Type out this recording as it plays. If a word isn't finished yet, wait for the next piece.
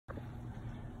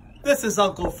This is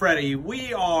Uncle Freddy.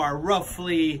 We are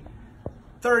roughly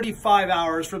 35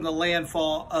 hours from the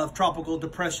landfall of Tropical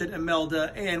Depression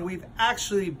Imelda, and we've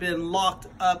actually been locked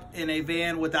up in a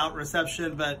van without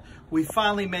reception, but we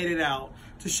finally made it out.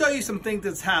 To show you some things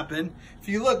that's happened, if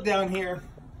you look down here,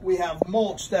 we have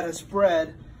mulch that has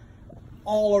spread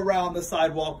all around the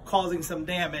sidewalk, causing some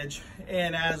damage.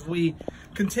 And as we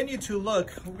continue to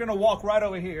look, we're gonna walk right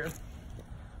over here.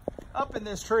 Up in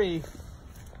this tree,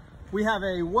 we have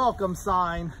a welcome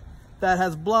sign that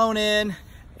has blown in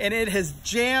and it has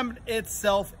jammed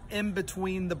itself in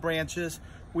between the branches.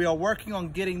 We are working on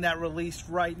getting that released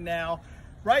right now.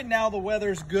 Right now, the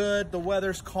weather's good, the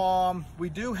weather's calm. We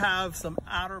do have some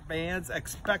outer bands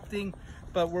expecting,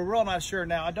 but we're real not sure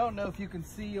now. I don't know if you can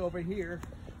see over here,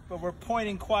 but we're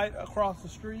pointing quite across the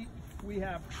street. We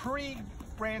have tree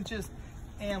branches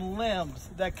and limbs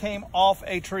that came off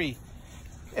a tree.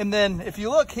 And then if you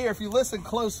look here, if you listen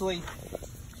closely,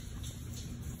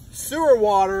 sewer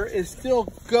water is still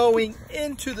going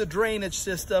into the drainage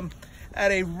system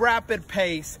at a rapid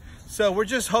pace. So we're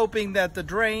just hoping that the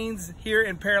drains here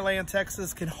in Pearland,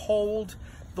 Texas can hold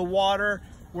the water.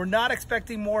 We're not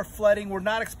expecting more flooding. We're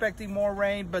not expecting more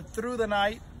rain, but through the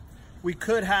night, we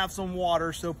could have some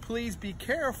water. So please be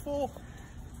careful.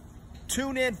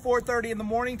 Tune in 4:30 in the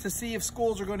morning to see if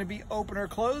schools are going to be open or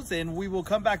closed, and we will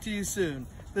come back to you soon.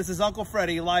 This is Uncle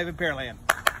Freddy live in Pearland.